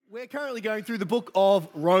We're currently going through the book of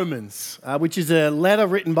Romans, which is a letter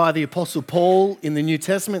written by the Apostle Paul in the New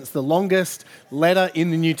Testament. It's the longest letter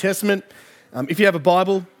in the New Testament. If you have a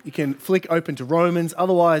Bible, you can flick open to Romans.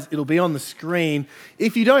 Otherwise, it'll be on the screen.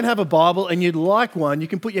 If you don't have a Bible and you'd like one, you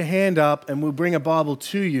can put your hand up and we'll bring a Bible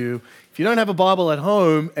to you. If you don't have a Bible at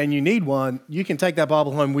home and you need one, you can take that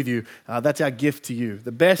Bible home with you. That's our gift to you.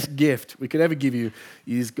 The best gift we could ever give you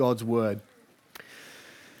is God's Word.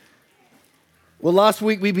 Well, last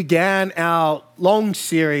week we began our long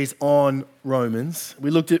series on Romans. We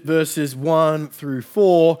looked at verses 1 through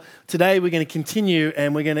 4. Today we're going to continue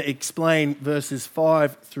and we're going to explain verses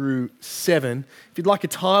 5 through 7. If you'd like a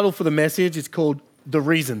title for the message, it's called The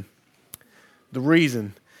Reason. The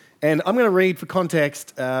Reason. And I'm going to read for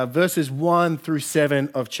context verses 1 through 7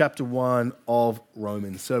 of chapter 1 of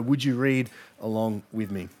Romans. So would you read along with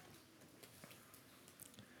me?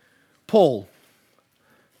 Paul,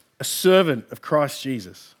 a servant of Christ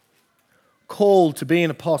Jesus, called to be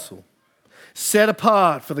an apostle, set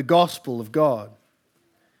apart for the gospel of God,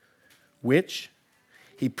 which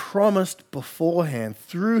he promised beforehand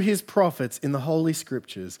through his prophets in the Holy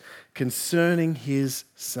Scriptures concerning his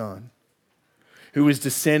Son, who was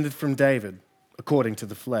descended from David according to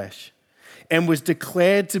the flesh, and was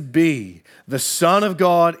declared to be the Son of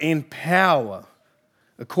God in power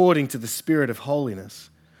according to the Spirit of holiness,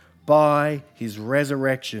 by his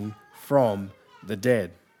resurrection from the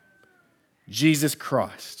dead, Jesus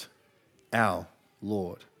Christ, our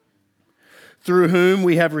Lord, through whom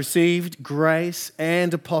we have received grace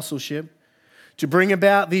and apostleship to bring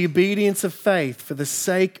about the obedience of faith for the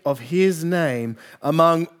sake of his name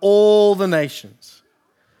among all the nations,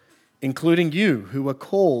 including you who are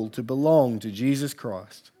called to belong to Jesus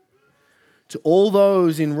Christ. To all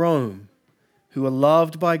those in Rome who are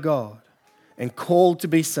loved by God and called to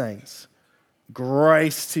be saints,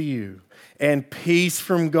 grace to you and peace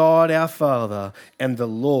from God our Father and the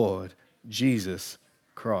Lord Jesus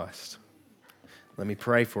Christ. Let me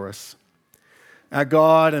pray for us. Our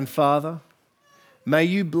God and Father, may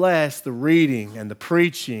you bless the reading and the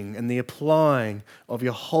preaching and the applying of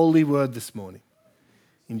your holy word this morning.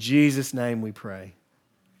 In Jesus' name we pray.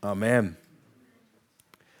 Amen.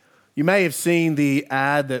 You may have seen the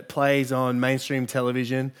ad that plays on mainstream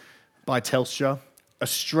television by Telstra.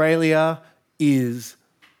 Australia is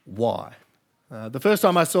why. The first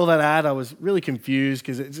time I saw that ad, I was really confused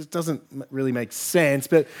because it just doesn't really make sense.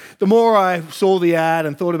 But the more I saw the ad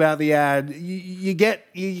and thought about the ad, you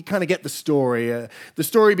kind of get the story. The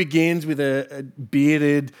story begins with a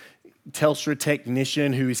bearded Telstra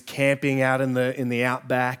technician who is camping out in the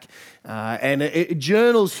outback, and it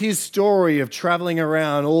journals his story of traveling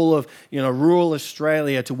around all of rural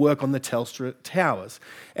Australia to work on the Telstra towers.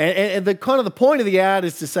 And the kind of the point of the ad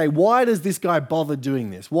is to say, why does this guy bother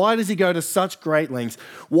doing this? Why does he go to such great lengths?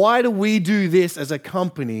 Why do we do this as a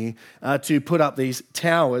company to put up these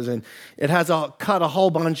towers? And it has cut a whole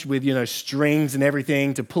bunch with strings and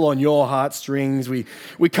everything to pull on your heartstrings. We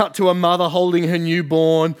cut to a mother holding her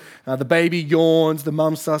newborn. The baby yawns. The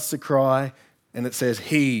mum starts to cry. And it says,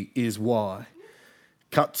 he is why.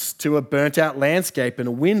 Cuts to a burnt out landscape and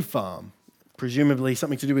a wind farm, presumably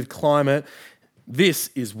something to do with climate. This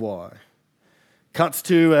is why. Cuts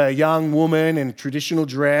to a young woman in traditional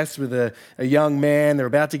dress with a young man. They're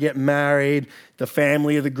about to get married. The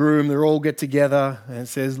family of the groom, they all get together. And it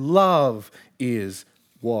says, love is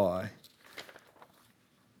why.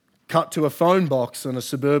 Cut to a phone box on a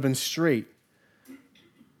suburban street.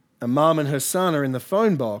 A mum and her son are in the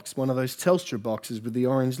phone box, one of those Telstra boxes with the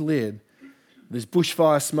orange lid. There's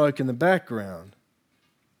bushfire smoke in the background.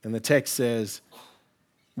 And the text says,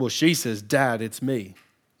 well, she says, Dad, it's me.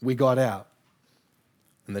 We got out.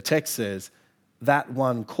 And the text says, that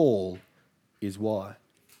one call is why.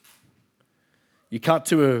 You cut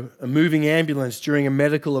to a moving ambulance during a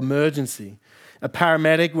medical emergency. A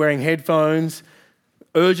paramedic wearing headphones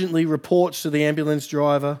urgently reports to the ambulance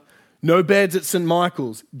driver, no beds at St.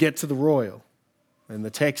 Michael's, get to the Royal. And the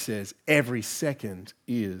text says, every second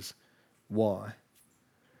is why.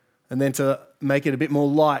 And then to make it a bit more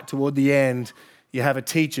light toward the end, you have a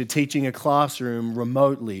teacher teaching a classroom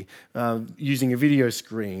remotely using a video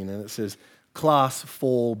screen. And it says, class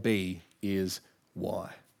 4B is why.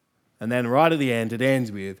 And then right at the end, it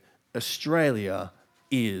ends with, Australia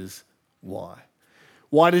is why.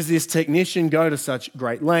 Why does this technician go to such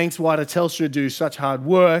great lengths? Why does Telstra do such hard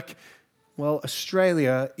work? Well,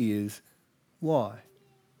 Australia is why.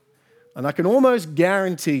 And I can almost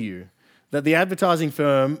guarantee you that the advertising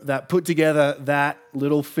firm that put together that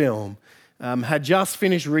little film had just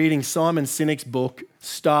finished reading Simon Sinek's book,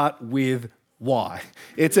 Start With Why.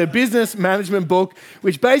 It's a business management book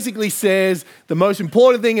which basically says the most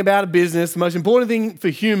important thing about a business, the most important thing for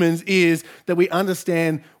humans is that we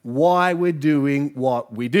understand why we're doing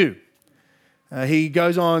what we do. He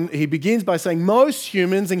begins by saying most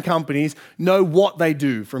humans and companies know what they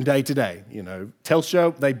do from day to day. You know,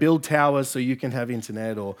 Telstra, they build towers so you can have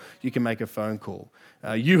internet or you can make a phone call.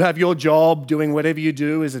 You have your job doing whatever you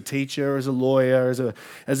do as a teacher, as a lawyer,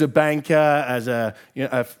 as a banker, as a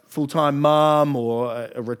full-time mom or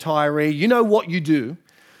a retiree. You know what you do.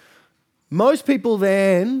 Most people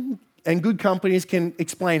then, and good companies, can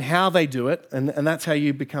explain how they do it, and that's how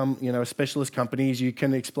you become, a specialist companies. You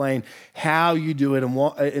can explain how you do it and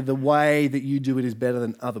what the way that you do it is better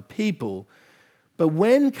than other people. But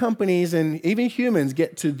when companies and even humans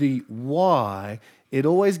get to the why, it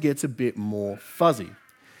always gets a bit more fuzzy.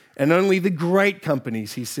 And only the great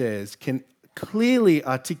companies, he says, can clearly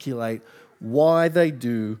articulate why they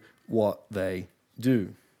do what they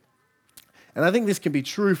do. And I think this can be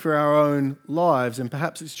true for our own lives, and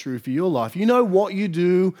perhaps it's true for your life. You know what you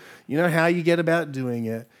do, you know how you get about doing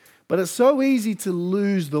it, but it's so easy to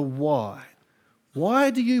lose the why.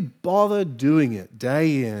 Why do you bother doing it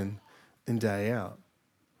day in and day out?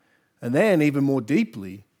 And then, even more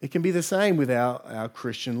deeply, it can be the same with our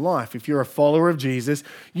Christian life. If you're a follower of Jesus,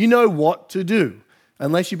 you know what to do.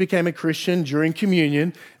 Unless you became a Christian during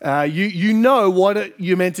communion, you know what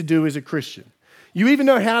you're meant to do as a Christian. You even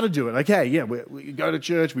know how to do it. Okay, yeah, we go to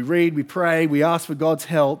church, we read, we pray, we ask for God's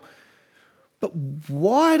help. But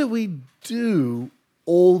why do we do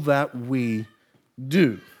all that we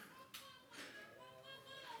do?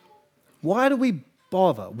 Why do we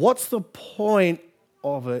bother? What's the point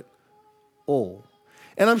of it all?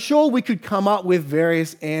 And I'm sure we could come up with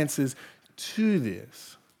various answers to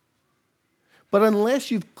this. But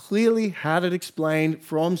unless you've clearly had it explained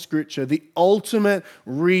from Scripture, the ultimate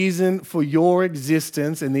reason for your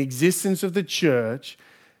existence and the existence of the church,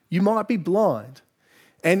 you might be blind.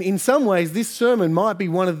 And in some ways, this sermon might be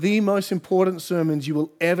one of the most important sermons you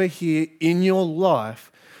will ever hear in your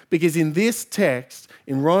life, because in this text,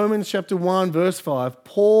 in Romans chapter 1, verse 5,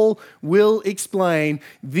 Paul will explain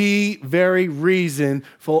the very reason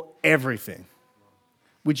for everything,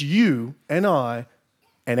 which you and I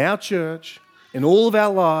and our church and all of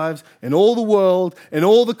our lives and all the world and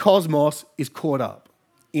all the cosmos is caught up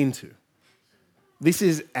into. This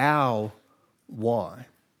is our why.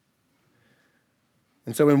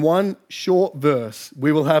 And so in one short verse,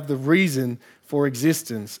 we will have the reason for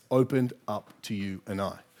existence opened up to you and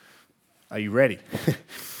I. Are you ready?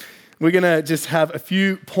 We're going to just have a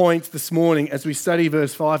few points this morning as we study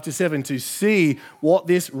verse 5 to 7 to see what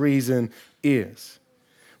this reason is.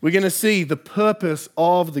 We're going to see the purpose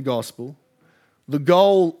of the gospel, the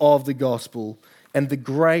goal of the gospel, and the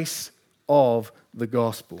grace of the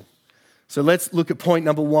gospel. So let's look at point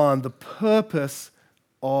number 1, the purpose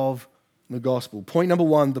of the gospel. Point number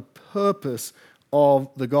 1, the purpose of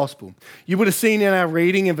the gospel. You would have seen in our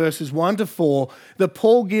reading in verses 1 to 4 that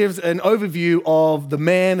Paul gives an overview of the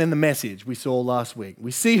man and the message we saw last week.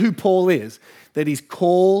 We see who Paul is, that he's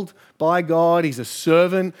called by God, he's a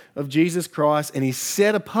servant of Jesus Christ, and he's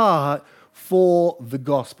set apart for the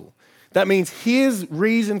gospel. That means his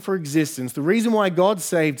reason for existence, the reason why God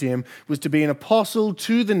saved him, was to be an apostle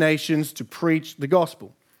to the nations to preach the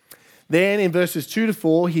gospel. Then in verses 2 to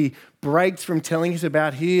 4, he breaks from telling us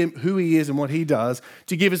about him, who he is and what he does,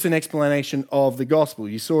 to give us an explanation of the gospel.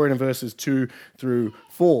 You saw it in verses 2 through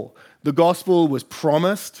 4. The gospel was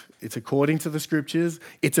promised. It's according to the scriptures.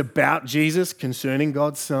 It's about Jesus concerning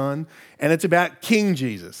God's Son. And it's about King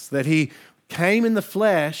Jesus, that he came in the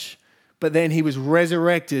flesh, but then he was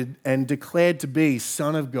resurrected and declared to be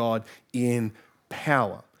Son of God in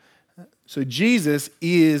power. So Jesus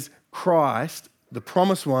is Christ, the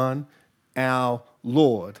promised one, our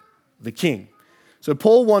Lord, the King. So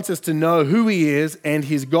Paul wants us to know who he is and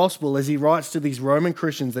his gospel as he writes to these Roman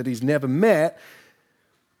Christians that he's never met.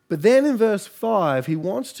 But then in verse 5, he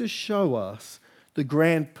wants to show us the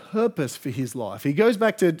grand purpose for his life. He goes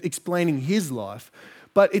back to explaining his life,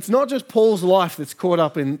 but it's not just Paul's life that's caught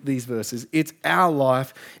up in these verses. It's our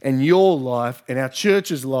life and your life and our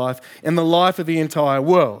church's life and the life of the entire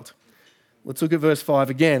world. Let's look at verse 5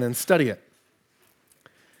 again and study it.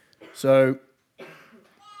 So,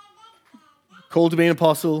 called to be an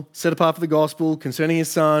apostle, set apart for the gospel, concerning his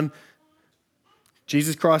Son,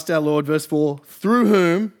 Jesus Christ our Lord, verse 4, through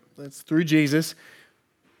whom, that's through Jesus,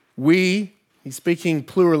 we, he's speaking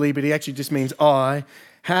plurally, but he actually just means I,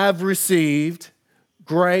 have received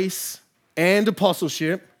grace and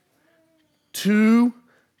apostleship to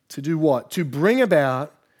do what? To bring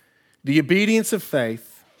about the obedience of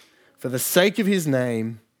faith for the sake of his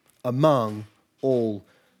name among all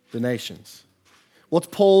the nations. What's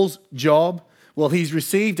Paul's job? Well, he's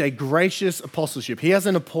received a gracious apostleship. He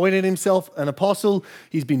hasn't appointed himself an apostle.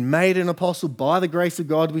 He's been made an apostle by the grace of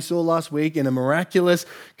God, we saw last week, in a miraculous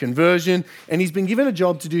conversion. And he's been given a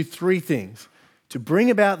job to do three things: to bring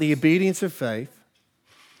about the obedience of faith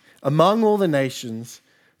among all the nations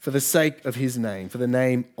for the sake of his name, for the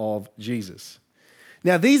name of Jesus.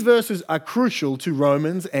 Now, these verses are crucial to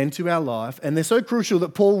Romans and to our life, and they're so crucial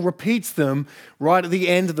that Paul repeats them right at the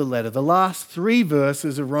end of the letter. The last three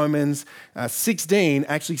verses of Romans 16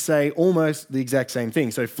 actually say almost the exact same thing.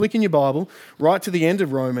 So flick in your Bible right to the end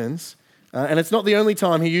of Romans, and it's not the only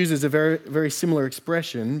time he uses a very, very similar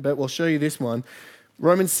expression, but we'll show you this one.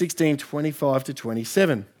 Romans 16, 25 to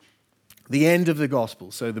 27. The end of the gospel.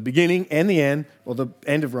 So the beginning and the end, or the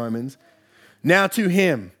end of Romans. Now to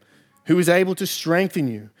him who is able to strengthen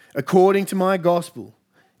you according to my gospel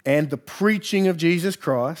and the preaching of Jesus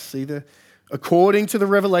Christ, according to the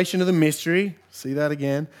revelation of the mystery, see that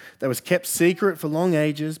again, that was kept secret for long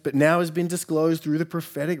ages, but now has been disclosed through the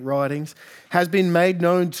prophetic writings, has been made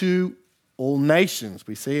known to all nations,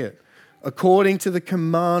 we see it, according to the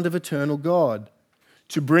command of eternal God,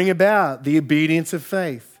 to bring about the obedience of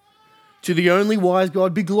faith. To the only wise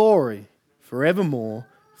God be glory forevermore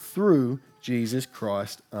through Jesus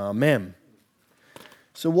Christ. Amen.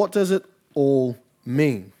 So what does it all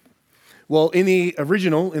mean? Well, in the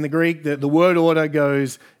original, in the Greek, the word order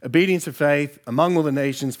goes obedience of faith among all the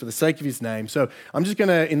nations for the sake of his name. So I'm just going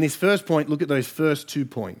to, in this first point, look at those first 2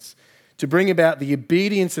 points. To bring about the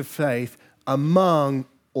obedience of faith among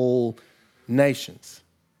all nations.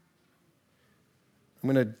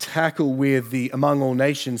 I'm going to tackle with the among all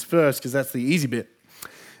nations first because that's the easy bit.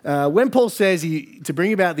 When Paul says to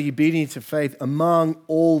bring about the obedience of faith among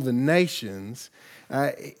all the nations,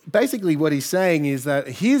 basically what he's saying is that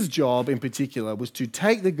his job in particular was to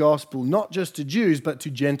take the gospel not just to Jews but to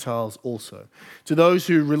Gentiles also, to those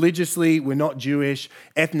who religiously were not Jewish,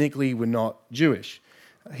 ethnically were not Jewish.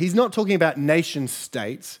 He's not talking about nation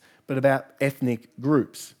states but about ethnic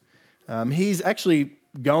groups. He's actually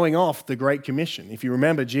going off the Great Commission. If you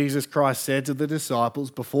remember, Jesus Christ said to the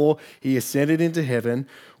disciples before he ascended into heaven,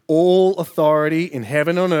 all authority in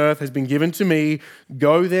heaven and on earth has been given to me.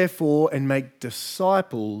 Go therefore and make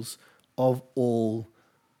disciples of all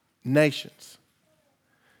nations.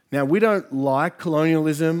 Now, we don't like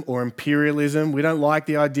colonialism or imperialism. We don't like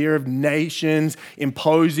the idea of nations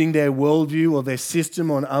imposing their worldview or their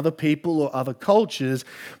system on other people or other cultures.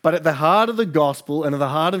 But at the heart of the gospel and at the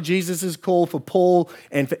heart of Jesus' call for Paul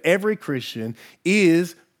and for every Christian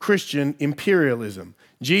is Christian imperialism.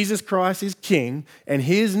 Jesus Christ is king, and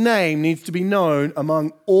his name needs to be known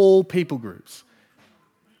among all people groups.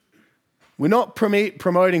 We're not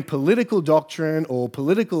promoting political doctrine or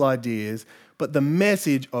political ideas, but the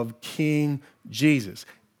message of King Jesus.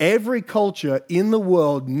 Every culture in the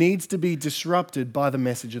world needs to be disrupted by the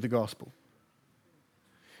message of the gospel.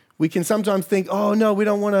 We can sometimes think, oh no, we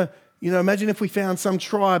don't want to, imagine if we found some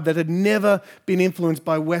tribe that had never been influenced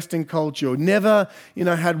by Western culture, or never,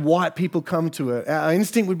 had white people come to it. Our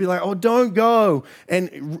instinct would be like, oh, don't go,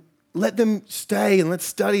 and let them stay and let's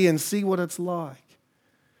study and see what it's like.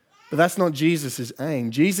 But that's not Jesus'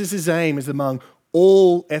 aim. Jesus' aim is among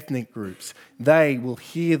all ethnic groups. They will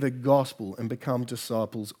hear the gospel and become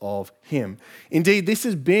disciples of him. Indeed, this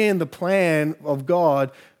has been the plan of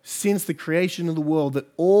God since the creation of the world, that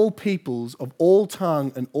all peoples of all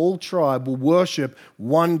tongue and all tribe will worship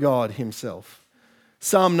one God himself.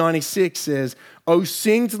 Psalm 96 says, "Oh,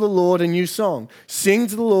 sing to the Lord a new song. Sing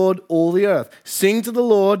to the Lord all the earth. Sing to the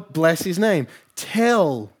Lord, bless his name.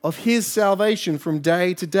 Tell of his salvation from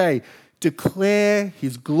day to day. Declare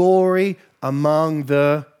his glory among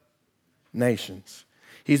the nations.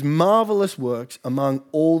 His marvelous works among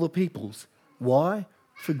all the peoples." Why?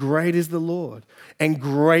 For great is the Lord, and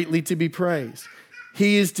greatly to be praised.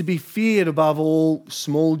 He is to be feared above all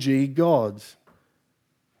small g gods.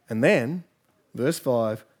 And then, verse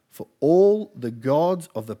 5, for all the gods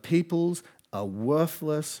of the peoples are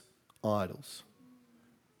worthless idols,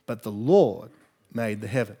 but the Lord made the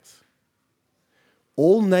heavens.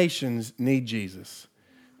 All nations need Jesus,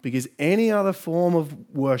 because any other form of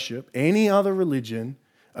worship, any other religion,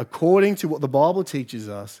 according to what the Bible teaches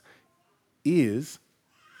us, is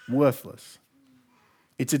worthless.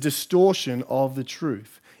 It's a distortion of the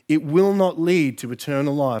truth. It will not lead to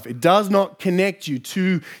eternal life. It does not connect you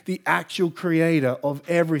to the actual creator of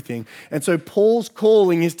everything. And so Paul's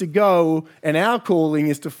calling is to go, and our calling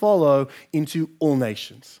is to follow into all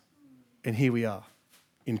nations. And here we are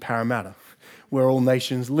in Parramatta, where all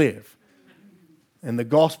nations live. And the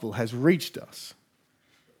gospel has reached us.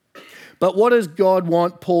 But what does God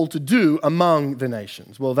want Paul to do among the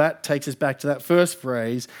nations? Well, that takes us back to that first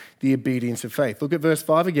phrase, the obedience of faith. Look at verse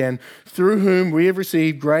 5 again. Through whom we have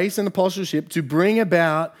received grace and apostleship to bring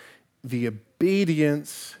about the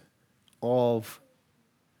obedience of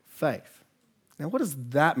faith. Now, what does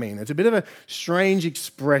that mean? It's a bit of a strange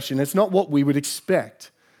expression. It's not what we would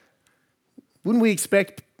expect. Wouldn't we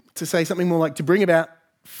expect to say something more like to bring about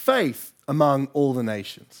faith among all the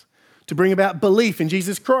nations? To bring about belief in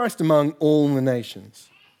Jesus Christ among all the nations.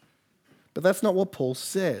 But that's not what Paul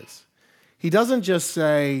says. He doesn't just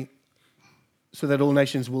say, so that all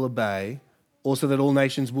nations will obey, or so that all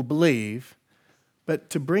nations will believe, but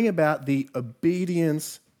to bring about the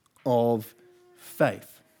obedience of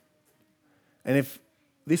faith. And if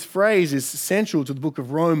this phrase is central to the book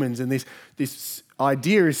of Romans, and this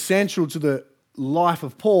idea is central to the life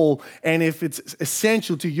of Paul, and if it's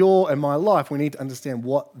essential to your and my life, we need to understand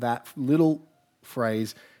what that little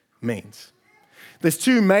phrase means. There's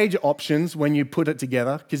two major options when you put it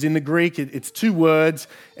together, because in the Greek it's two words,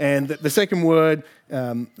 and the second word,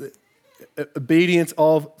 obedience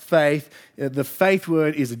of faith, the faith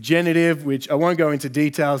word is a genitive, which I won't go into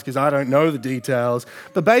details because I don't know the details,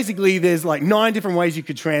 but basically there's like 9 different ways you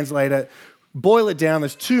could translate it. Boil it down,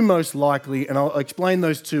 there's 2 most likely, and I'll explain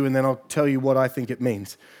those 2 and then I'll tell you what I think it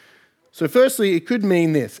means. So firstly, it could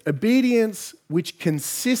mean this: obedience which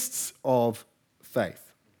consists of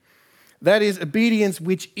faith. That is, obedience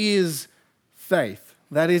which is faith.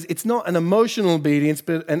 That is, it's not an emotional obedience,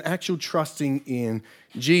 but an actual trusting in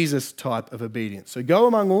Jesus type of obedience. So go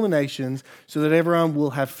among all the nations so that everyone will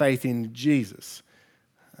have faith in Jesus.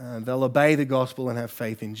 They'll obey the gospel and have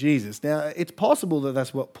faith in Jesus. Now, it's possible that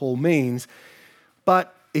that's what Paul means,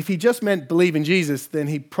 but if he just meant believe in Jesus, then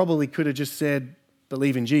he probably could have just said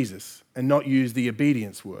believe in Jesus and not use the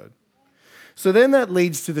obedience word. So then that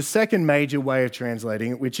leads to the second major way of translating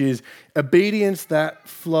it, which is obedience that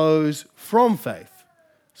flows from faith.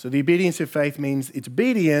 So the obedience of faith means it's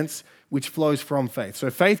obedience which flows from faith. So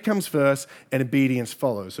faith comes first and obedience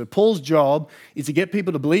follows. So Paul's job is to get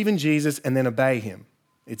people to believe in Jesus and then obey him.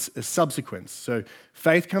 It's a subsequence. So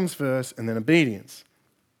faith comes first and then obedience.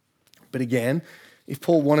 But again, if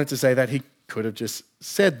Paul wanted to say that, he could have just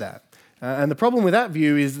said that. And the problem with that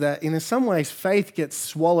view is that in some ways faith gets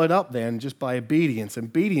swallowed up then just by obedience.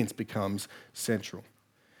 Obedience becomes central.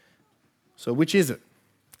 So which is it?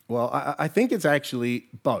 Well, I think it's actually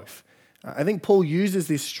both. I think Paul uses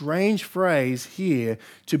this strange phrase here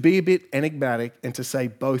to be a bit enigmatic and to say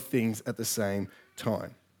both things at the same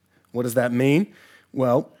time. What does that mean?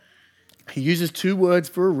 Well, he uses 2 words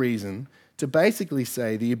for a reason to basically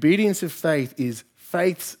say the obedience of faith is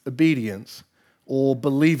faith's obedience or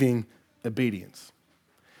believing obedience.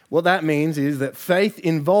 What that means is that faith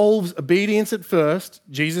involves obedience at first,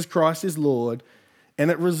 Jesus Christ is Lord, and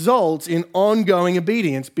it results in ongoing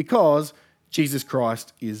obedience because Jesus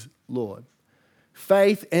Christ is Lord.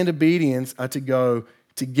 Faith and obedience are to go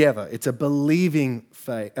together. It's a believing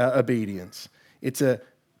obedience.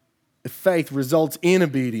 Faith results in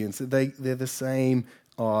obedience. They're the same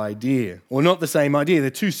idea. Or not the same idea. They're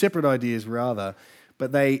 2 separate ideas rather,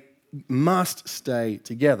 but they must stay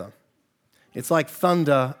together. It's like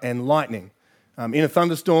thunder and lightning. In a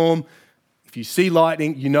thunderstorm, if you see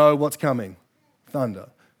lightning, you know what's coming. Thunder.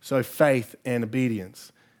 So faith and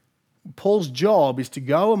obedience. Paul's job is to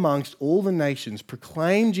go amongst all the nations,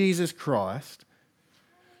 proclaim Jesus Christ,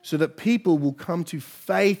 so that people will come to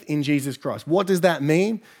faith in Jesus Christ. What does that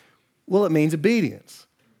mean? Well, it means obedience.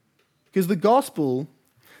 Because the gospel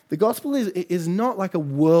is not like a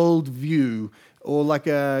worldview or like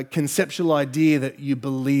a conceptual idea that you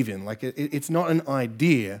believe in. Like it's not an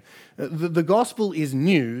idea. The gospel is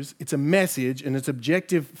news, it's a message, and it's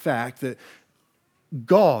objective fact that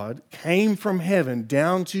God came from heaven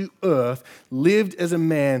down to earth, lived as a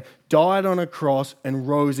man, died on a cross, and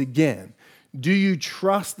rose again. Do you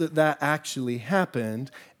trust that that actually happened?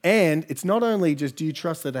 And it's not only just do you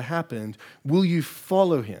trust that it happened, will you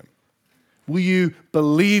follow him? Will you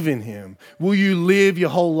believe in him? Will you live your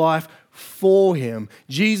whole life for him?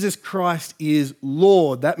 Jesus Christ is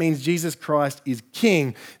Lord. That means Jesus Christ is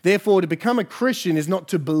King. Therefore, to become a Christian is not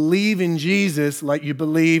to believe in Jesus like you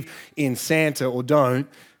believe in Santa or don't,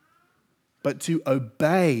 but to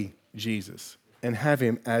obey Jesus and have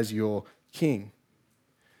him as your King.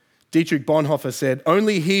 Dietrich Bonhoeffer said,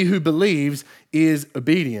 "Only he who believes is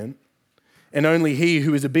obedient, and only he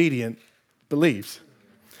who is obedient believes."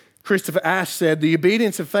 Christopher Ash said, "The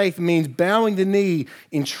obedience of faith means bowing the knee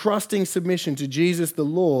in trusting submission to Jesus the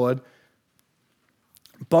Lord,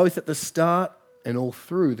 both at the start and all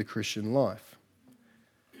through the Christian life."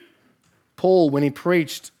 Paul, when he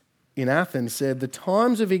preached in Athens said, "The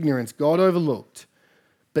times of ignorance God overlooked,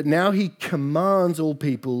 but now he commands all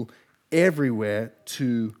people everywhere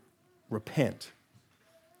to repent."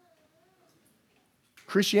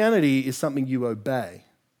 Christianity is something you obey,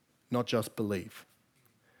 not just believe.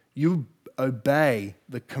 You obey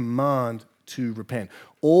the command to repent.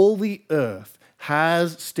 All the earth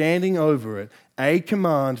has standing over it a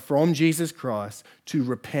command from Jesus Christ to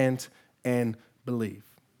repent and believe.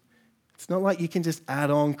 It's not like you can just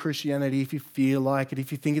add on Christianity if you feel like it,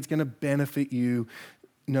 if you think it's going to benefit you.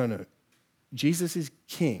 No. Jesus is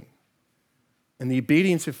king. And the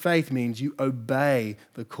obedience of faith means you obey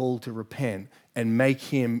the call to repent and make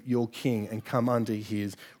him your king and come under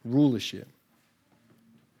his rulership.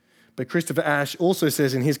 But Christopher Ash also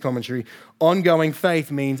says in his commentary, ongoing faith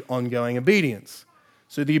means ongoing obedience.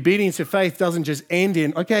 So the obedience of faith doesn't just end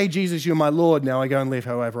in, okay, Jesus, you're my Lord, now I go and live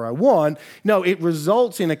however I want. No, it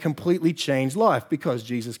results in a completely changed life because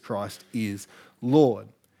Jesus Christ is Lord.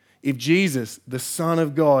 If Jesus, the Son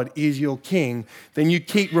of God, is your king, then you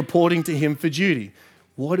keep reporting to him for duty.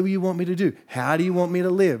 What do you want me to do? How do you want me to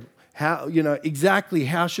live? Exactly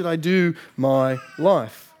how should I do my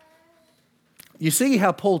life? You see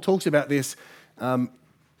how Paul talks about this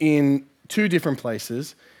in two different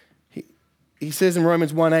places. He says in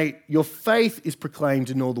Romans 1:8, your faith is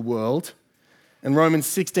proclaimed in all the world. And Romans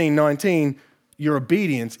 16:19, your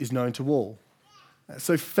obedience is known to all.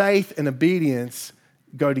 So faith and obedience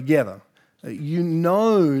go together. You're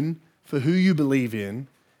known for who you believe in,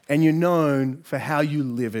 and you're known for how you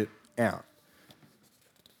live it out.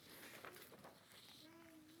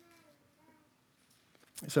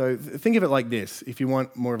 So think of it like this, if you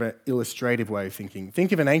want more of an illustrative way of thinking.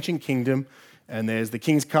 Think of an ancient kingdom, and there's the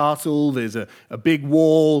king's castle, there's a big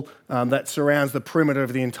wall that surrounds the perimeter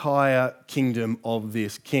of the entire kingdom of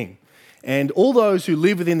this king. And all those who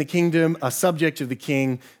live within the kingdom are subject to the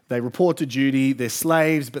king. They report to duty, they're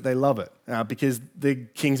slaves, but they love it because the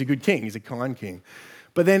king's a good king, he's a kind king.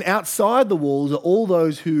 But then outside the walls are all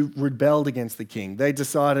those who rebelled against the king. They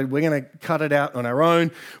decided, we're going to cut it out on our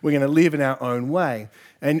own, we're going to live in our own way.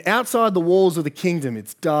 And outside the walls of the kingdom,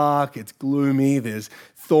 it's dark, it's gloomy, there's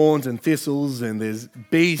thorns and thistles, and there's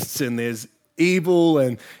beasts, and there's evil,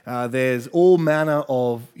 and there's all manner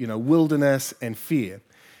of wilderness and fear.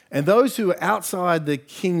 And those who are outside the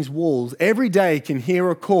king's walls every day can hear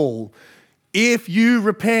a call, if you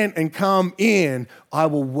repent and come in, I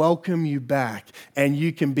will welcome you back, and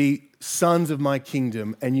you can be sons of my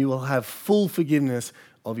kingdom, and you will have full forgiveness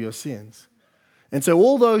of your sins. And so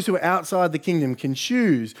all those who are outside the kingdom can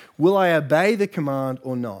choose, will I obey the command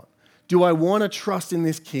or not? Do I want to trust in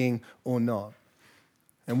this king or not?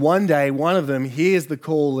 And one day, one of them hears the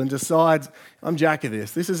call and decides, I'm jack of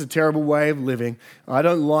this. This is a terrible way of living. I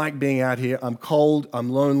don't like being out here. I'm cold, I'm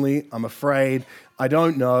lonely, I'm afraid, I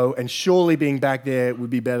don't know, and surely being back there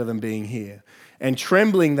would be better than being here. And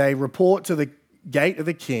trembling, they report to the gate of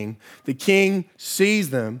the king. The king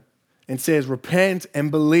sees them and says, repent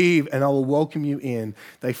and believe, and I will welcome you in.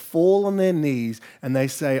 They fall on their knees and they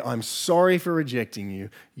say, I'm sorry for rejecting you.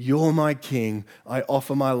 You're my king. I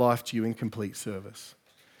offer my life to you in complete service.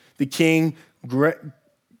 The king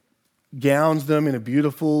gowns them in a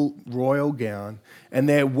beautiful royal gown, and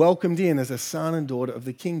they're welcomed in as a son and daughter of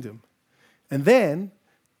the kingdom. And then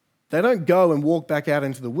they don't go and walk back out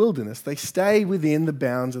into the wilderness. They stay within the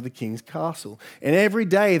bounds of the king's castle. And every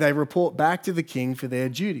day they report back to the king for their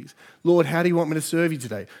duties. Lord, how do you want me to serve you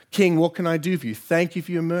today? King, what can I do for you? Thank you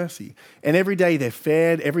for your mercy. And every day they're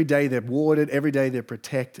fed, every day they're watered, every day they're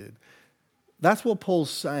protected. That's what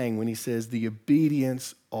Paul's saying when he says the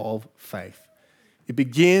obedience of faith. It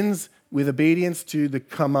begins with obedience to the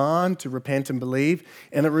command to repent and believe,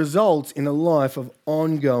 and it results in a life of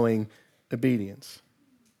ongoing obedience.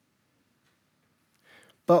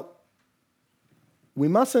 But we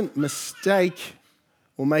mustn't mistake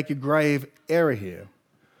or make a grave error here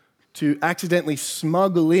to accidentally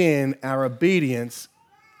smuggle in our obedience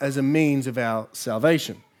as a means of our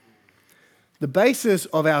salvation. The basis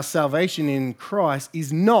of our salvation in Christ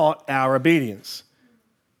is not our obedience.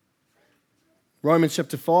 Romans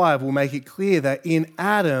chapter 5 will make it clear that in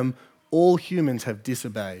Adam, all humans have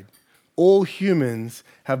disobeyed. All humans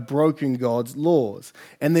have broken God's laws.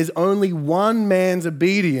 And there's only one man's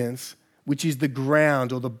obedience which is the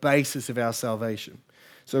ground or the basis of our salvation.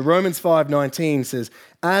 So Romans 5:19 says,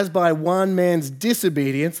 as by one man's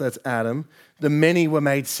disobedience, that's Adam, the many were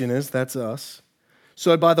made sinners, that's us.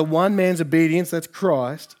 So by the one man's obedience, that's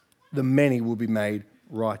Christ, the many will be made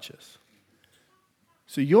righteous.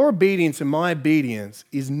 So your obedience and my obedience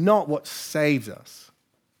is not what saves us.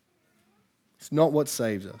 It's not what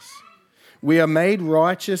saves us. We are made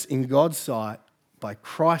righteous in God's sight by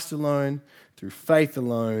Christ alone, through faith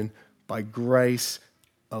alone, by grace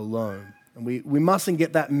alone. And we mustn't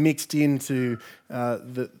get that mixed into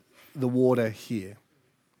the water here.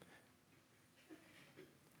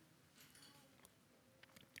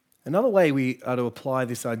 Another way we are to apply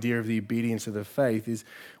this idea of the obedience of the faith is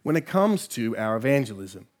when it comes to our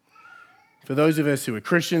evangelism. For those of us who are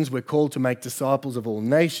Christians, we're called to make disciples of all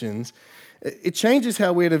nations. It changes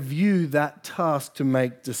how we're to view that task to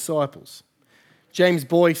make disciples. James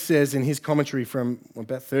Boyce says in his commentary from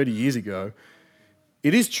about 30 years ago,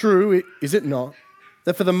 "It is true, is it not,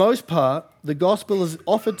 that for the most part, the gospel is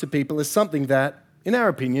offered to people as something that, in our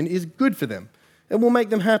opinion, is good for them and will make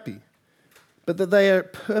them happy, but that they are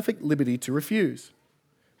at perfect liberty to refuse.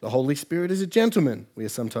 The Holy Spirit is a gentleman," we are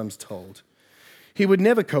sometimes told. "He would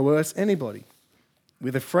never coerce anybody.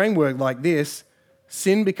 With a framework like this,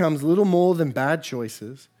 sin becomes little more than bad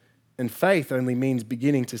choices, and faith only means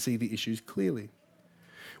beginning to see the issues clearly.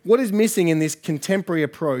 What is missing in this contemporary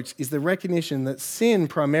approach is the recognition that sin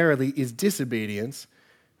primarily is disobedience,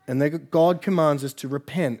 and that God commands us to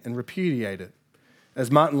repent and repudiate it. As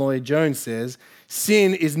Martin Lloyd-Jones says,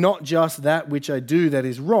 sin is not just that which I do that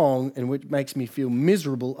is wrong and which makes me feel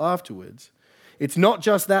miserable afterwards. It's not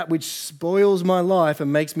just that which spoils my life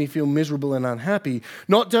and makes me feel miserable and unhappy,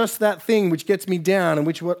 not just that thing which gets me down and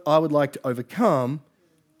which what I would like to overcome.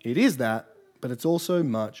 It is that, but it's also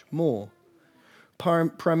much more.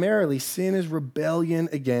 Primarily, sin is rebellion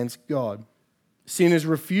against God. Sin is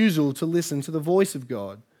refusal to listen to the voice of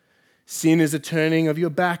God. Sin is a turning of your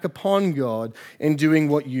back upon God and doing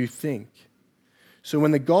what you think. So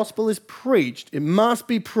when the gospel is preached, it must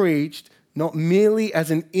be preached not merely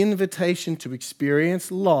as an invitation to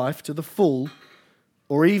experience life to the full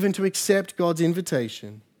or even to accept God's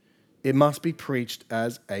invitation. It must be preached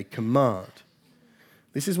as a command.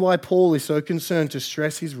 This is why Paul is so concerned to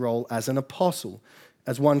stress his role as an apostle,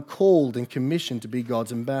 as one called and commissioned to be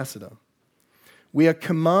God's ambassador. We are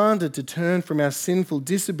commanded to turn from our sinful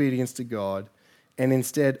disobedience to God and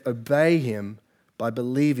instead obey him by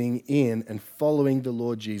believing in and following the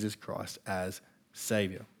Lord Jesus Christ as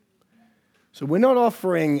Savior. So we're not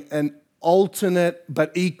offering an alternate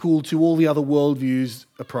but equal to all the other worldviews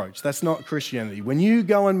approach. That's not Christianity. When you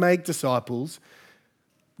go and make disciples,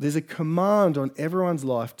 there's a command on everyone's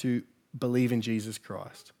life to believe in Jesus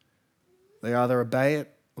Christ. They either obey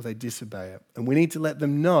it or they disobey it. And we need to let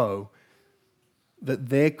them know that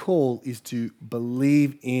their call is to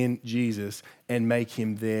believe in Jesus and make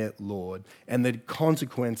him their Lord. And the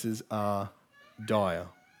consequences are dire.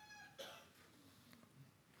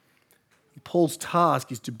 Paul's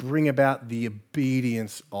task is to bring about the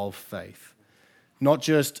obedience of faith, not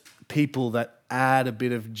just people that add a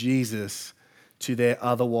bit of Jesus to their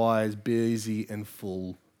otherwise busy and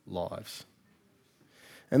full lives.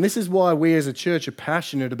 And this is why we as a church are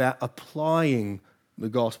passionate about applying the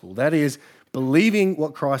gospel. That is, believing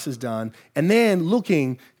what Christ has done and then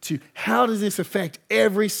looking to how does this affect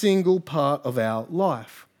every single part of our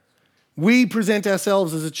life. We present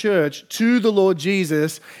ourselves as a church to the Lord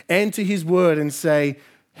Jesus and to his word and say,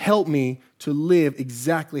 help me to live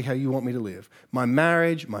exactly how you want me to live. My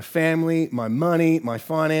marriage, my family, my money, my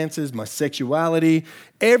finances, my sexuality,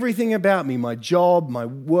 everything about me, my job, my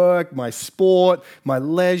work, my sport, my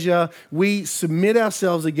leisure. We submit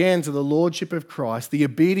ourselves again to the Lordship of Christ. The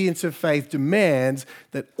obedience of faith demands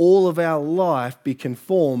that all of our life be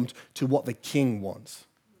conformed to what the King wants.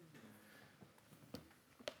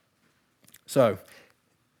 So,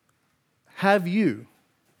 have you,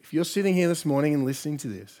 if you're sitting here this morning and listening to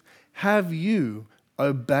this, have you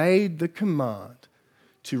obeyed the command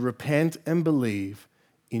to repent and believe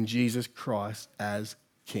in Jesus Christ as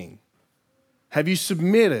King? Have you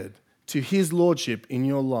submitted to his lordship in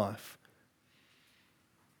your life?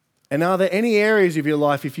 And are there any areas of your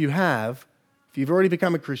life, if you've already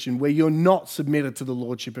become a Christian, where you're not submitted to the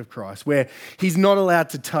lordship of Christ, where he's not allowed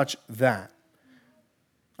to touch that?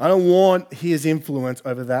 I don't want his influence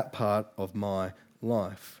over that part of my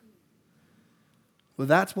life. Well,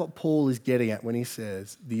 that's what Paul is getting at when he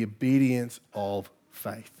says the obedience of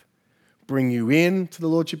faith. Bring you in to the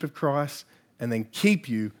lordship of Christ and then keep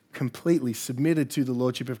you completely submitted to the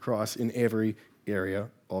lordship of Christ in every area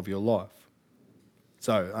of your life.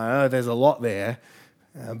 So I know there's a lot there,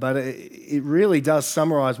 but it really does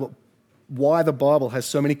summarize why the Bible has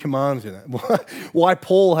so many commands in it, why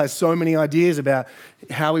Paul has so many ideas about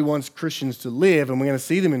how he wants Christians to live, and we're going to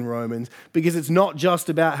see them in Romans, because it's not just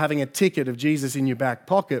about having a ticket of Jesus in your back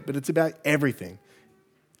pocket, but it's about everything,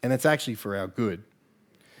 and it's actually for our good.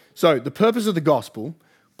 So the purpose of the gospel,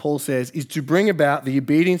 Paul says, is to bring about the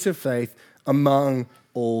obedience of faith among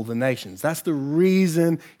all the nations. That's the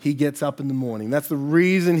reason he gets up in the morning. That's the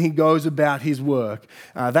reason he goes about his work.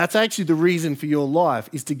 That's actually the reason for your life,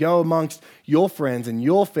 is to go amongst your friends and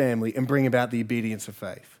your family and bring about the obedience of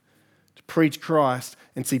faith, to preach Christ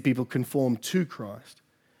and see people conform to Christ.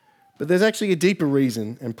 But there's actually a deeper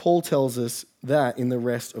reason, and Paul tells us that in the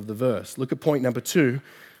rest of the verse. Look at point number 2,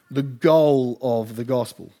 the goal of the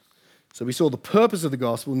gospel. So we saw the purpose of the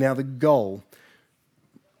gospel, now the goal.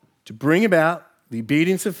 To bring about the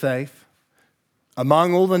obedience of faith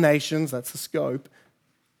among all the nations, that's the scope,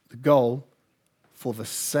 the goal, for the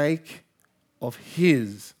sake of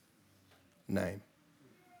his name.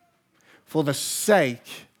 For the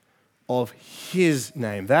sake of his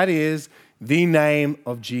name. That is the name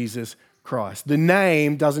of Jesus Christ. The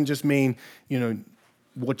name doesn't just mean,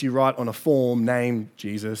 what you write on a form, name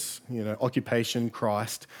Jesus, occupation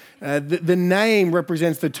Christ. The name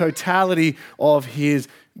represents the totality of his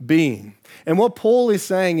being. And what Paul is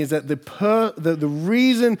saying is that the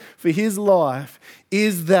reason for his life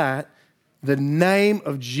is that the name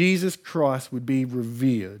of Jesus Christ would be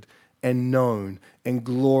revered and known and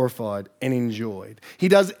glorified and enjoyed. He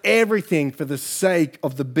does everything for the sake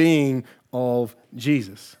of the being of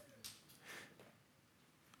Jesus.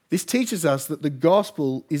 This teaches us that the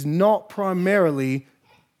gospel is not primarily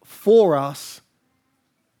for us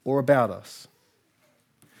or about us.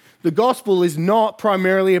 The gospel is not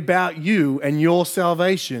primarily about you and your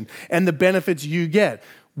salvation and the benefits you get.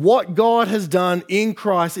 What God has done in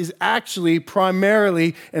Christ is actually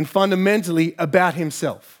primarily and fundamentally about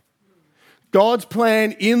himself. God's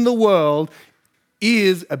plan in the world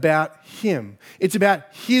is about him. It's about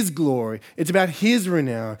his glory. It's about his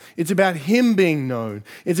renown. It's about him being known.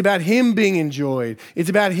 It's about him being enjoyed. It's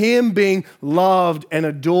about him being loved and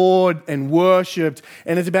adored and worshipped.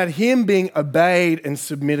 And it's about him being obeyed and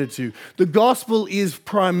submitted to. The gospel is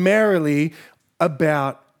primarily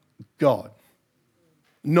about God,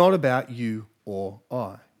 not about you or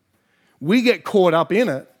I. We get caught up in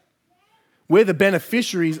it. We're the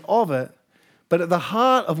beneficiaries of it. But at the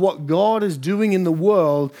heart of what God is doing in the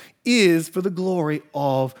world is for the glory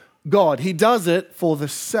of God. He does it for the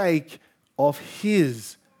sake of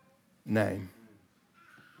his name.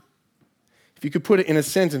 If you could put it in a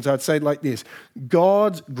sentence, I'd say it like this.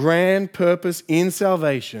 God's grand purpose in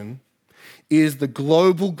salvation is the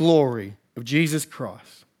global glory of Jesus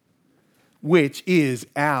Christ, which is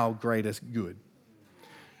our greatest good.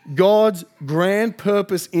 God's grand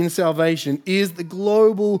purpose in salvation is the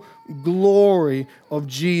global glory of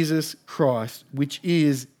Jesus Christ, which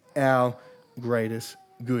is our greatest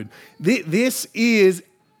good. This is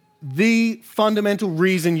the fundamental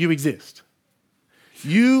reason you exist.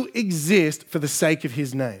 You exist for the sake of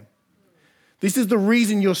his name. This is the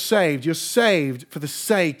reason you're saved. You're saved for the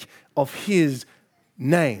sake of his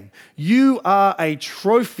name. You are a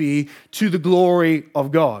trophy to the glory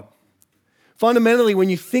of God. Fundamentally, when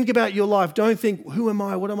you think about your life, don't think, who am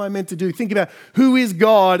I? What am I meant to do? Think about who is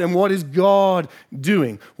God and what is God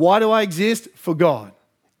doing? Why do I exist? For God.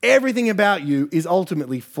 Everything about you is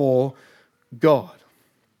ultimately for God.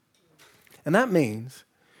 And that means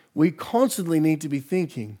we constantly need to be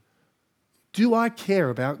thinking, do I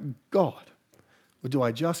care about God? Or do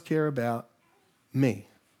I just care about me?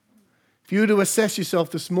 If you were to assess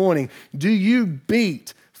yourself this morning,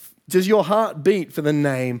 does your heart beat for the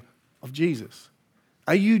name of Jesus?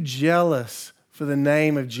 Are you jealous for the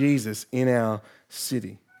name of Jesus in our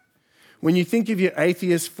city? When you think of your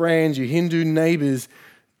atheist friends, your Hindu neighbors,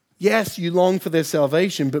 yes, you long for their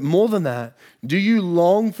salvation, but more than that, do you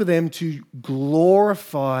long for them to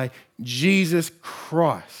glorify Jesus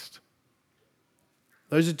Christ?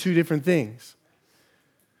 Those are two different things.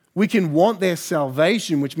 We can want their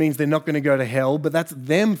salvation, which means they're not going to go to hell, but that's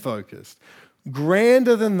them focused.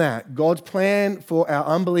 Grander than that, God's plan for our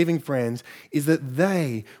unbelieving friends is that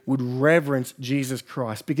they would reverence Jesus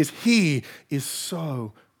Christ because he is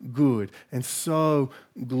so good and so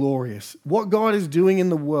glorious. What God is doing in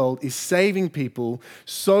the world is saving people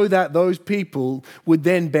so that those people would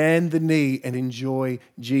then bend the knee and enjoy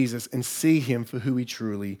Jesus and see him for who he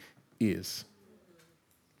truly is.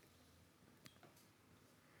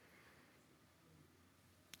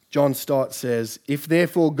 John Stott says, if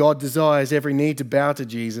therefore God desires every knee to bow to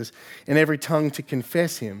Jesus and every tongue to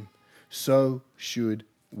confess him, so should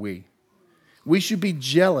we. We should be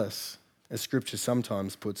jealous, as Scripture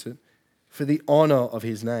sometimes puts it, for the honor of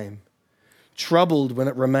his name. Troubled when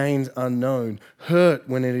it remains unknown, hurt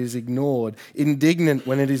when it is ignored, indignant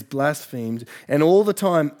when it is blasphemed, and all the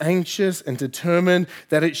time anxious and determined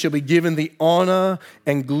that it shall be given the honor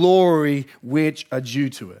and glory which are due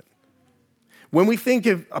to it. When we think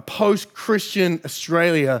of a post-Christian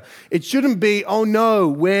Australia, it shouldn't be, oh no,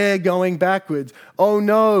 we're going backwards. Oh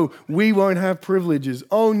no, we won't have privileges.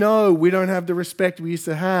 Oh no, we don't have the respect we used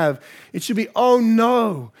to have. It should be, oh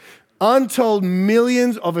no, untold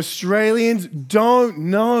millions of Australians don't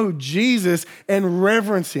know Jesus and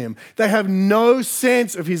reverence him. They have no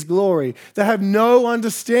sense of his glory. They have no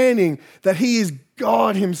understanding that he is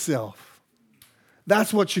God himself.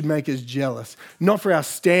 That's what should make us jealous. Not for our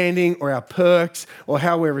standing or our perks or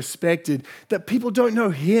how we're respected, that people don't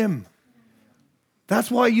know him.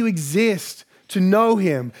 That's why you exist, to know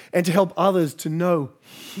him and to help others to know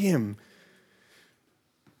him.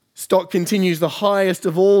 Stott continues, the highest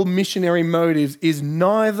of all missionary motives is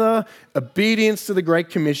neither obedience to the Great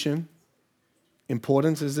Commission,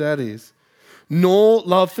 important as that is, nor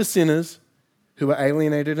love for sinners who are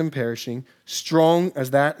alienated and perishing, strong as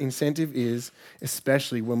that incentive is,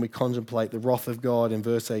 especially when we contemplate the wrath of God in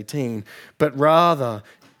verse 18, but rather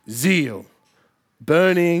zeal,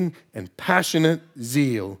 burning and passionate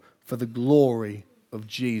zeal for the glory of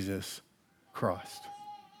Jesus Christ.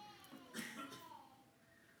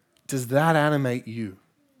 Does that animate you?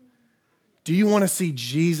 Do you want to see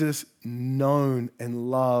Jesus known and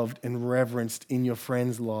loved and reverenced in your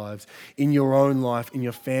friends' lives, in your own life, in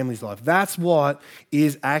your family's life? That's what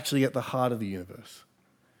is actually at the heart of the universe.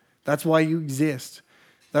 That's why you exist.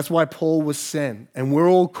 That's why Paul was sent, and we're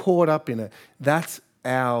all caught up in it. That's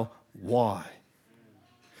our why.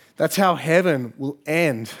 That's how heaven will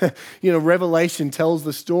end. Revelation tells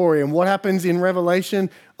the story. And what happens in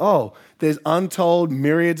Revelation? Oh, there's untold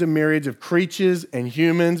myriads and myriads of creatures and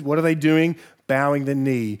humans. What are they doing? Bowing the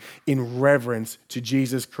knee in reverence to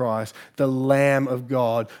Jesus Christ, the Lamb of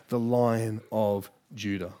God, the Lion of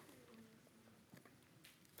Judah.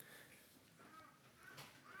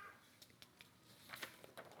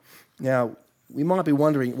 Now, we might be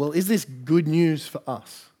wondering, well, is this good news for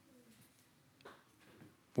us?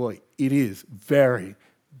 Well, it is very,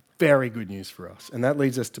 very good news for us. And that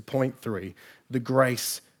leads us to point 3, the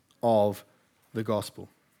grace of the gospel.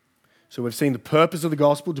 So we've seen the purpose of the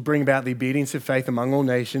gospel to bring about the obedience of faith among all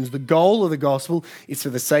nations. The goal of the gospel is for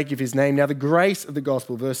the sake of his name. Now the grace of the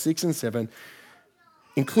gospel, verse 6 and 7,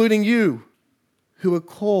 including you who are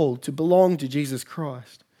called to belong to Jesus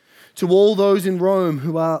Christ. To all those in Rome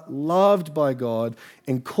who are loved by God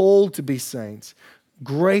and called to be saints,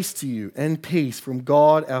 grace to you and peace from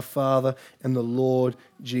God our Father and the Lord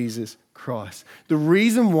Jesus Christ. The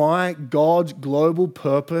reason why God's global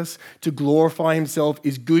purpose to glorify himself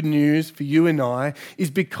is good news for you and I is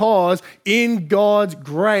because in God's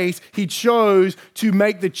grace, he chose to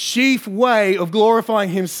make the chief way of glorifying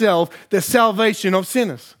himself the salvation of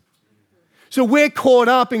sinners. So we're caught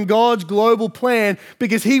up in God's global plan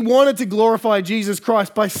because he wanted to glorify Jesus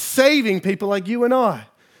Christ by saving people like you and I.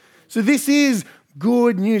 So this is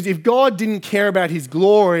good news. If God didn't care about his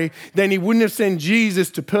glory, then he wouldn't have sent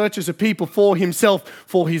Jesus to purchase a people for himself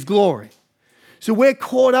for his glory. So we're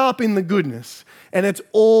caught up in the goodness, and it's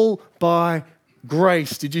all by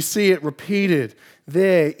grace. Did you see it repeated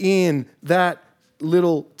there in that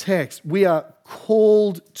little text? We are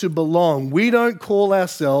called to belong. We don't call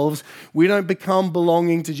ourselves. We don't become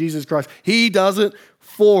belonging to Jesus Christ. He does it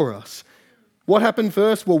for us. What happened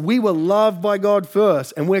first? Well, we were loved by God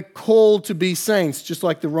first, and we're called to be saints, just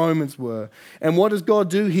like the Romans were. And what does God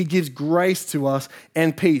do? He gives grace to us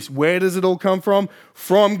and peace. Where does it all come from?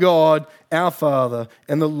 From God, our Father,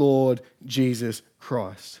 and the Lord Jesus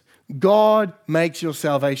Christ. God makes your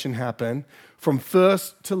salvation happen from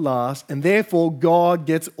first to last, and therefore God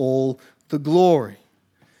gets all the glory.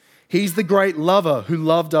 He's the great lover who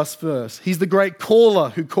loved us first. He's the great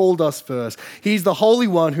caller who called us first. He's the holy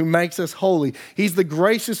one who makes us holy. He's the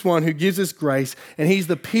gracious one who gives us grace. And he's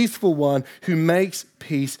the peaceful one who makes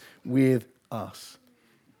peace with us.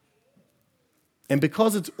 And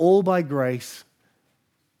because it's all by grace,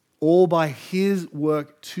 all by his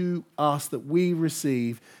work to us that we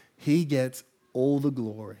receive, he gets all the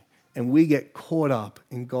glory. And we get caught up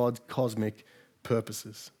in God's cosmic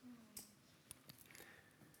purposes.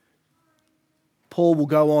 Paul will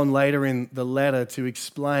go on later in the letter to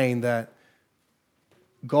explain that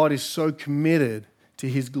God is so committed to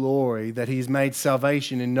his glory that he's made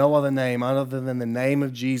salvation in no other name other than the name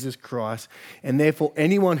of Jesus Christ. And therefore,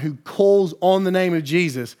 anyone who calls on the name of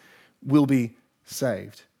Jesus will be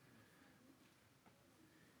saved.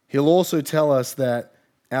 He'll also tell us that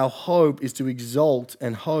our hope is to exalt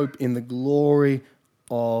and hope in the glory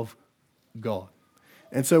of God.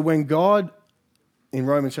 And so when God, in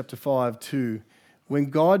Romans chapter 5:2, when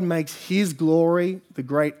God makes his glory the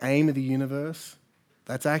great aim of the universe,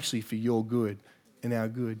 that's actually for your good and our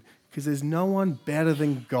good, because there's no one better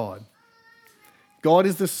than God. God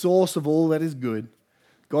is the source of all that is good.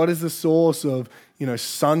 God is the source of,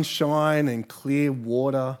 sunshine and clear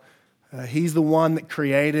water. He's the one that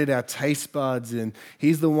created our taste buds, and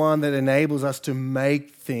He's the one that enables us to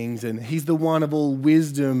make things, and He's the one of all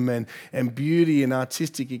wisdom and beauty and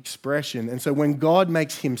artistic expression. And so when God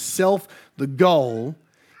makes Himself the goal,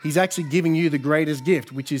 He's actually giving you the greatest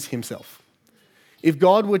gift, which is Himself. If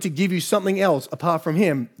God were to give you something else apart from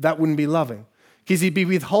Him, that wouldn't be loving, because He'd be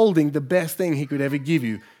withholding the best thing He could ever give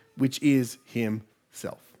you, which is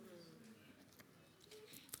Himself.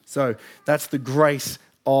 So that's the grace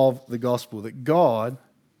of the gospel, that God,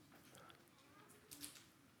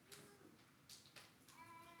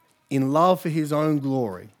 in love for His own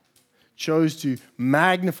glory, chose to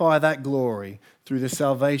magnify that glory through the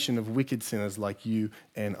salvation of wicked sinners like you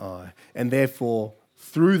and I. And therefore,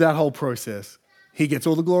 through that whole process, He gets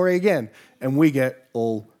all the glory again, and we get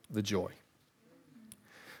all the joy.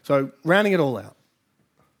 So, rounding it all out,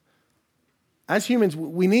 as humans,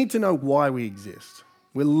 we need to know why we exist.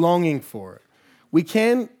 We're longing for it. We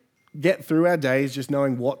can get through our days just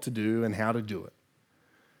knowing what to do and how to do it.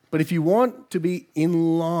 But if you want to be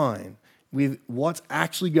in line with what's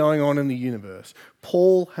actually going on in the universe,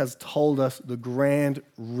 Paul has told us the grand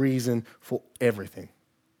reason for everything.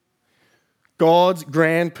 God's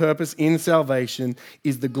grand purpose in salvation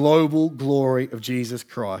is the global glory of Jesus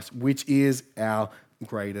Christ, which is our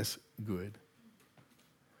greatest good.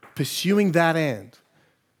 Pursuing that end,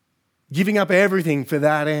 giving up everything for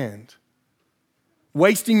that end,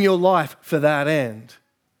 wasting your life for that end,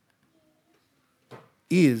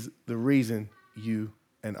 is the reason you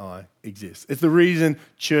and I exist. It's the reason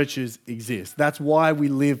churches exist. That's why we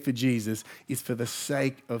live for Jesus, is for the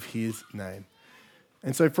sake of His name.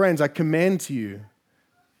 And so, friends, I commend to you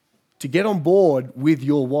to get on board with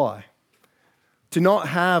your why. To not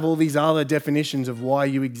have all these other definitions of why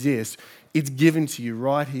you exist. It's given to you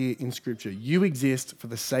right here in Scripture. You exist for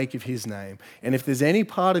the sake of His name. And if there's any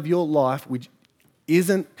part of your life which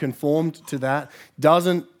isn't conformed to that,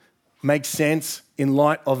 doesn't make sense in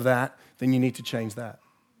light of that, then you need to change that.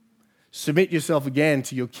 Submit yourself again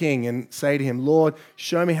to your King and say to Him, Lord,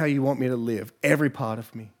 show me how you want me to live, every part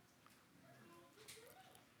of me.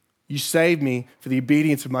 You saved me for the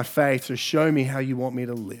obedience of my faith, so show me how you want me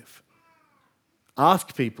to live.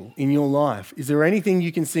 Ask people in your life, is there anything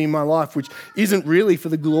you can see in my life which isn't really for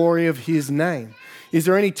the glory of His name? Is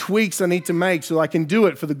there any tweaks I need to make so I can do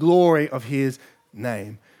it for the glory of His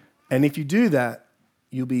name? And if you do that,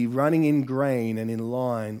 you'll be running in grain and in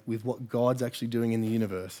line with what God's actually doing in the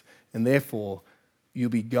universe. And therefore, you'll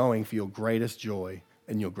be going for your greatest joy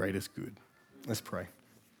and your greatest good. Let's pray.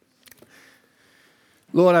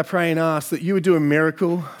 Lord, I pray and ask that you would do a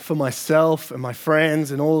miracle for myself and my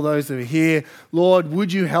friends and all those that are here. Lord,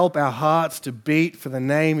 would you help our hearts to beat for the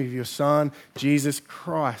name of your Son, Jesus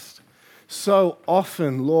Christ? So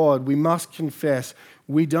often, Lord, we must confess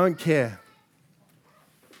we don't care.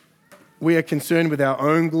 We are concerned with our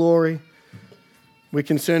own glory. We're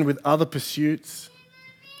concerned with other pursuits.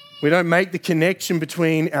 We don't make the connection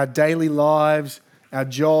between our daily lives, our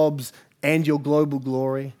jobs, and your global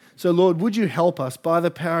glory. So, Lord, would you help us by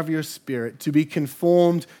the power of your Spirit to be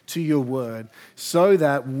conformed to your word so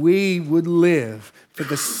that we would live for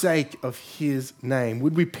the sake of His name?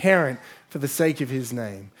 Would we parent for the sake of His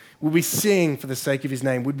name? Would we sing for the sake of His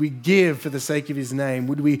name? Would we give for the sake of His name?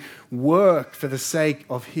 Would we work for the sake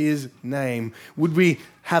of His name? Would we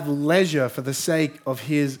have leisure for the sake of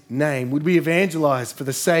His name? Would we evangelize for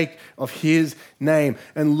the sake of His name?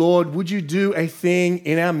 And Lord, would you do a thing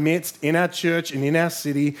in our midst, in our church, and in our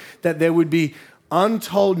city, that there would be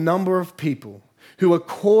untold number of people who are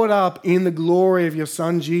caught up in the glory of your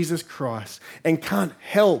Son, Jesus Christ, and can't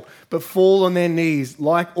help but fall on their knees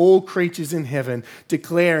like all creatures in heaven,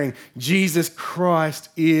 declaring, Jesus Christ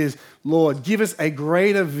is Lord. Give us a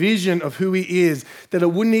greater vision of who He is, that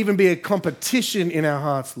it wouldn't even be a competition in our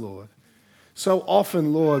hearts, Lord. So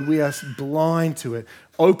often, Lord, we are blind to it.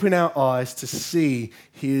 Open our eyes to see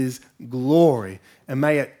His glory, and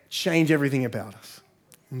may it change everything about us.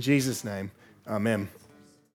 In Jesus' name, amen.